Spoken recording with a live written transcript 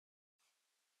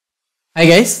Hi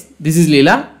guys, this is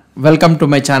Leela. Welcome to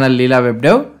my channel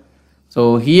leelawebdev.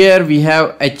 So here we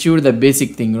have achieved the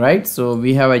basic thing, right? So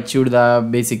we have achieved the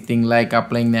basic thing like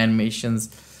applying the animations.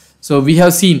 So we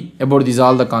have seen about these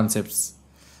all the concepts.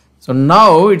 So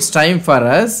now it's time for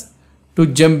us to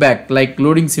jump back, like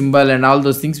loading symbol and all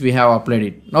those things we have applied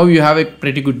it. Now you have a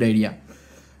pretty good idea.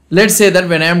 Let's say that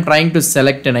when I am trying to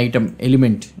select an item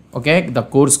element, okay, the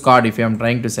course card, if I am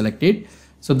trying to select it,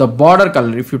 so the border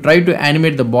color, if you try to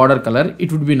animate the border color,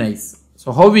 it would be nice.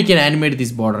 So how we can animate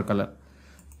this border color?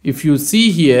 If you see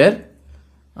here,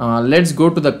 let's go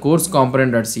to the course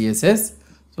component.css.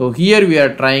 So here we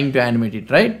are trying to animate it,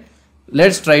 right?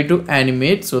 Let's try to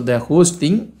animate. So the host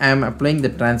thing, I am applying the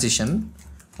transition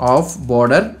of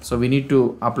border. So we need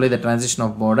to apply the transition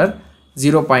of border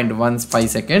 0.15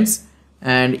 seconds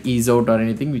and ease out or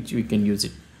anything which we can use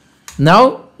it.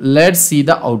 Now let's see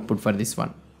the output for this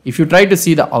one. If you try to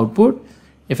see the output,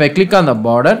 if I click on the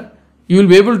border, you will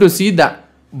be able to see the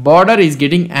border is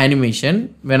getting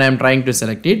animation when I am trying to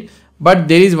select it, but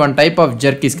there is one type of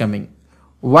jerk is coming.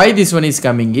 Why this one is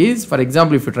coming is, for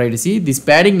example, if you try to see, this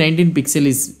padding 19 pixel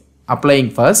is applying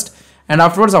first, and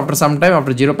afterwards, after some time,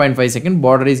 after 0.5 second,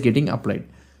 border is getting applied.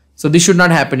 So this should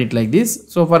not happen it like this.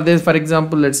 So for this, for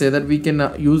example, let's say that we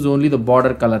can use only the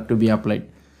border color to be applied.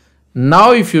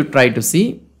 Now if you try to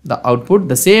see the output,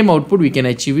 the same output we can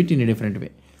achieve it in a different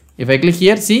way. If I click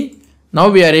here, see, now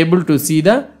we are able to see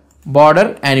the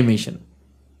border animation.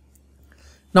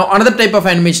 Now another type of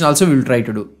animation also we will try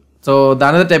to do. So the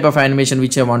another type of animation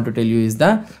which I want to tell you is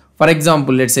the, for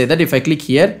example, let's say that if I click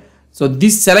here, so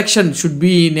this selection should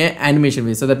be in an animation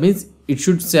way. So that means it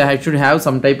should have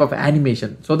some type of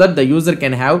animation so that the user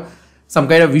can have some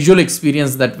kind of visual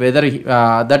experience that whether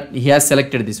that he has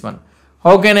selected this one.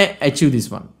 How can I achieve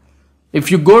this one? If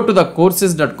you go to the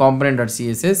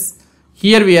courses.component.css,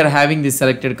 here we are having this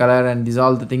selected color and these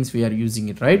all the things we are using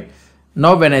it, right?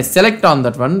 Now when I select on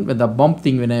that one, with the bump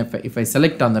thing, if I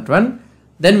select on that one,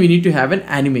 then we need to have an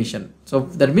animation. So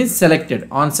that means selected.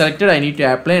 On selected, I need to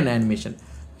apply an animation.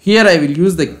 Here I will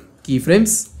use the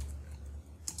keyframes,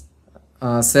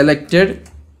 selected,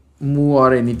 move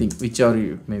or anything, whichever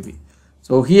you may be.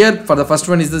 So here for the first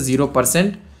one is the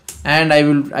 0%. And I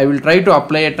will try to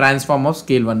apply a transform of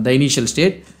scale 1, the initial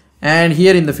state, and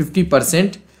here in the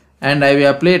 50%, and I will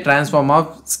apply a transform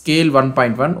of scale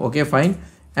 1.1, okay, fine,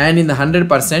 and in the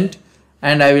 100%,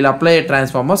 and I will apply a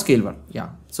transform of scale 1. Yeah,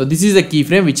 so this is the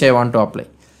keyframe which I want to apply.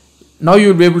 Now you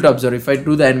will be able to observe if I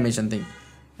do the animation thing.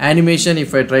 Animation,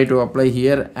 if I try to apply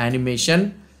here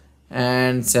animation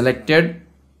and selected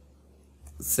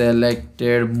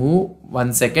move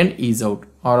 1 second, ease out,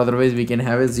 or otherwise we can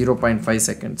have a 0.5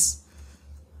 seconds.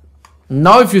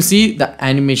 Now if you see the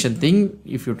animation thing,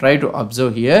 if you try to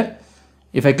observe here,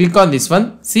 if I click on this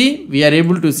one, see, we are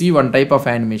able to see one type of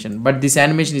animation, but this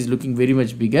animation is looking very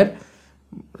much bigger.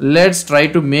 Let's try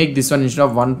to make this one, instead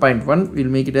of 1.1, we'll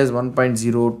make it as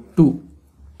 1.02.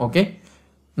 okay.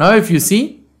 Now if you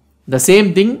see the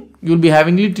same thing, you will be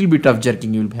having little bit of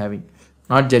jerking, you will be having,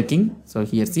 not jerking. So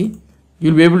here see,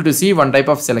 you'll be able to see one type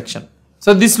of selection.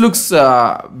 So this looks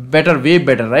better, way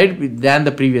better, right, than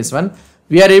the previous one.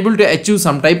 We are able to achieve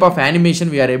some type of animation,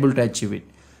 we are able to achieve it.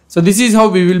 So this is how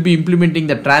we will be implementing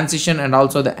the transition and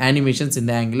also the animations in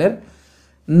the Angular.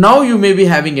 Now you may be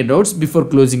having a doubts before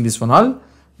closing this one all.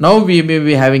 Now we may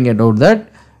be having a doubt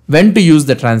that when to use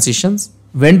the transitions,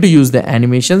 when to use the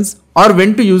animations, or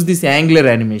when to use these Angular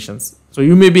animations. So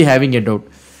you may be having a doubt.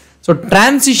 So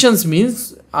transitions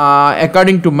means,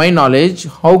 according to my knowledge,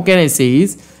 how can I say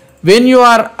is, when you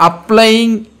are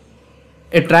applying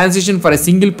a transition for a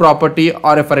single property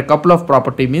or for a couple of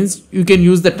property, means you can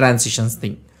use the transitions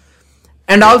thing.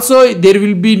 And also there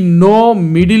will be no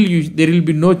middle, there will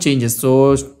be no changes.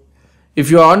 So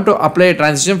if you want to apply a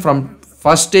transition from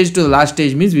first stage to the last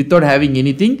stage, means without having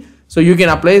anything, so you can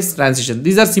apply a transition.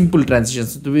 These are simple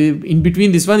transitions. In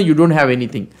between this one, you don't have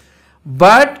anything.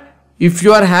 But if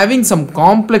you are having some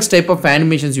complex type of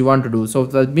animations you want to do, so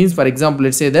that means, for example,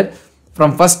 let's say that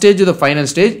from first stage to the final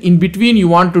stage, in between you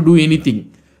want to do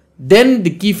anything, then the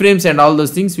keyframes and all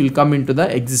those things will come into the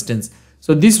existence.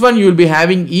 So this one you will be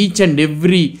having each and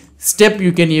every step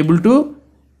you can able to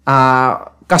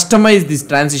customize this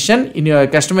transition, in your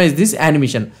customize this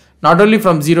animation, not only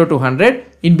from 0 to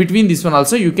 100, in between this one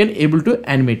also you can able to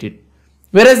animate it.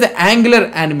 Whereas the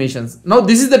Angular animations, now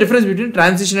this is the difference between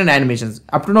transition and animations.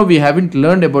 Up to now we haven't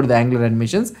learned about the Angular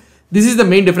animations. This is the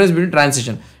main difference between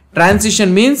transition.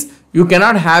 Transition means you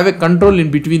cannot have a control in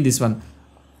between this one.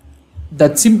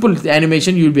 That simple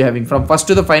animation you will be having from first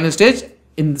to the final stage,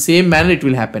 in the same manner it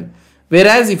will happen.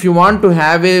 Whereas if you want to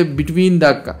have a between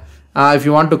the if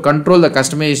you want to control the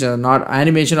customization or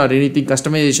animation or anything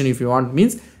customization if you want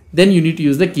means, then you need to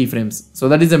use the keyframes. So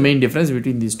that is the main difference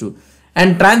between these two.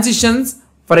 And transitions,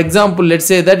 for example, let's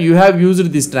say that you have used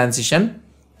this transition,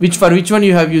 for which one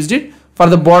you have used it? For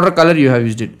the border color you have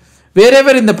used it.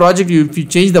 Wherever in the project if you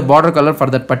change the border color for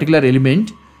that particular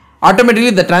element, automatically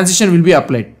the transition will be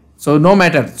applied. So no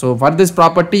matter. So for this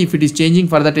property, if it is changing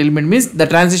for that element means the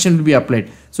transition will be applied.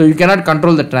 So you cannot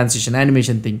control the transition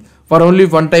animation thing. For only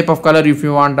one type of color if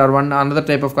you want, or another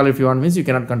type of color if you want means you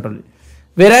cannot control it.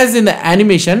 Whereas in the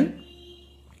animation,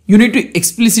 you need to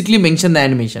explicitly mention the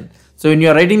animation. So when you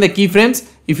are writing the keyframes,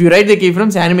 if you write the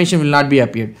keyframes, animation will not be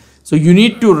appeared. So you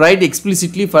need to write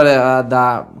explicitly for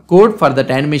the code for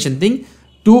that animation thing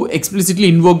to explicitly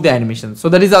invoke the animation. So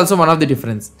that is also one of the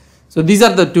difference. So these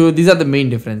are the main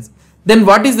difference. Then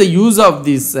what is the use of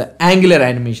these Angular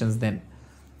animations then?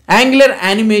 Angular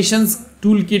animations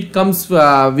toolkit comes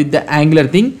with the Angular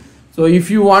thing. So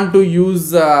if you want to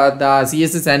use the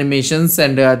CSS animations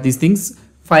and these things,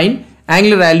 fine.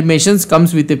 Angular animations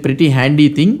comes with a pretty handy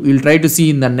thing. We'll try to see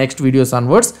in the next videos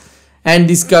onwards. And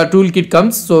this toolkit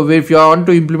comes. So if you want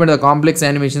to implement the complex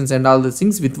animations and all these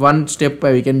things with one step,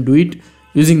 we can do it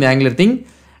using the Angular thing.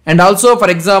 And also, for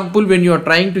example, when you are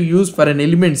trying to use for an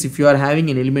elements, if you are having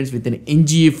an elements with an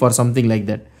ngIf or something like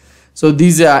that. So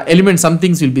these elements, some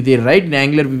things will be there, right? In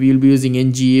Angular, we will be using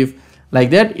ngIf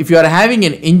like that. If you are having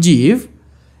an ngIf,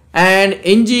 and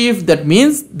ngIf, that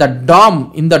means the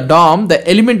DOM, in the DOM, the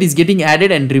element is getting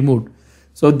added and removed.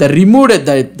 So the removed,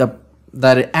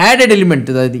 the added element,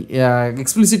 the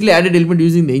explicitly added element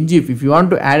using the ngIf, if you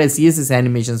want to add a CSS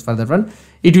animations for that one,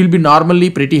 it will be normally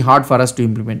pretty hard for us to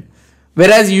implement.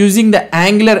 Whereas using the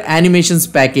Angular animations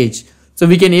package, so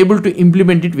we can able to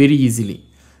implement it very easily.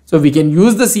 So we can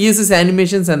use the CSS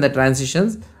animations and the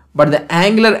transitions, but the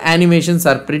Angular animations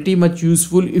are pretty much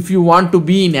useful if you want to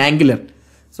be in Angular.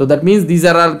 So that means these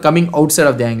are all coming outside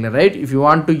of the Angular, right? If you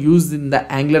want to use in the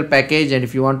Angular package and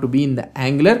if you want to be in the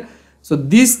Angular, so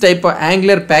this type of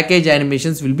Angular package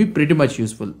animations will be pretty much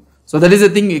useful. So that is the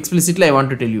thing explicitly I want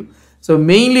to tell you. So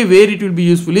mainly where it will be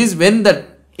useful is when the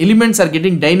elements are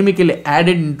getting dynamically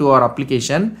added into our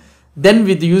application, then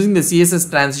with using the CSS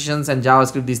transitions and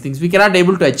JavaScript, these things, we cannot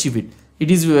able to achieve it.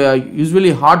 It is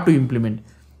usually hard to implement.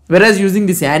 Whereas using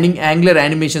this Angular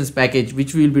animations package,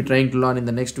 which we will be trying to learn in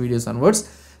the next videos onwards.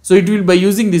 So it will by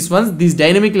using this ones, these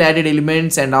dynamically added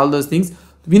elements and all those things,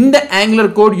 in the Angular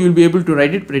code, you will be able to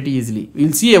write it pretty easily. We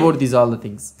will see about these all the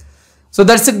things. So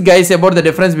that's it guys about the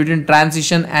difference between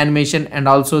transition, animation and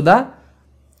also the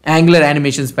Angular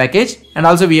animations package. And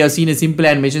also we have seen a simple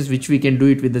animations which we can do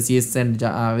it with the CSS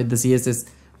and with the CSS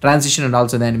transition and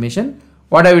also the animation.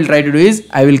 What I will try to do is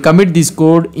I will commit this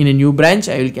code in a new branch.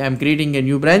 I am creating a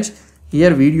new branch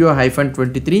here, video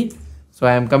 -23. So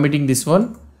I am committing this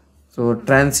one. So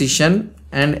transition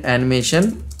and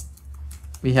animation,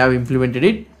 we have implemented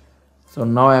it. So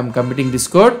now I am committing this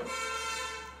code.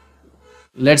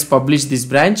 Let's publish this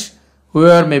branch.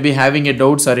 Whoever may be having a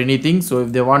doubts or anything, so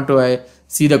if they want to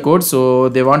see the code, so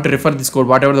they want to refer this code,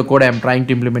 whatever the code I am trying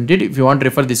to implement it, if you want to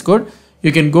refer this code,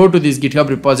 you can go to this GitHub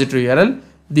repository URL.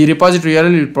 The repository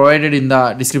URL is provided in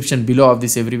the description below of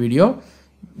this every video.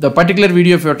 The particular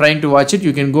video, if you are trying to watch it,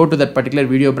 you can go to that particular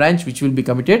video branch which will be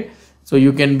committed. So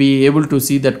you can be able to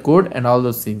see that code and all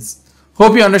those things.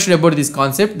 Hope you understood about this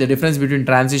concept, the difference between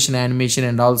transition, animation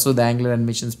and also the Angular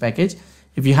animations package.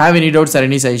 If you have any doubts or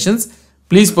any suggestions,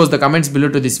 please post the comments below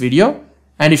to this video.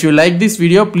 And if you like this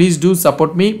video, please do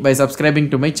support me by subscribing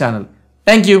to my channel.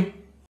 Thank you.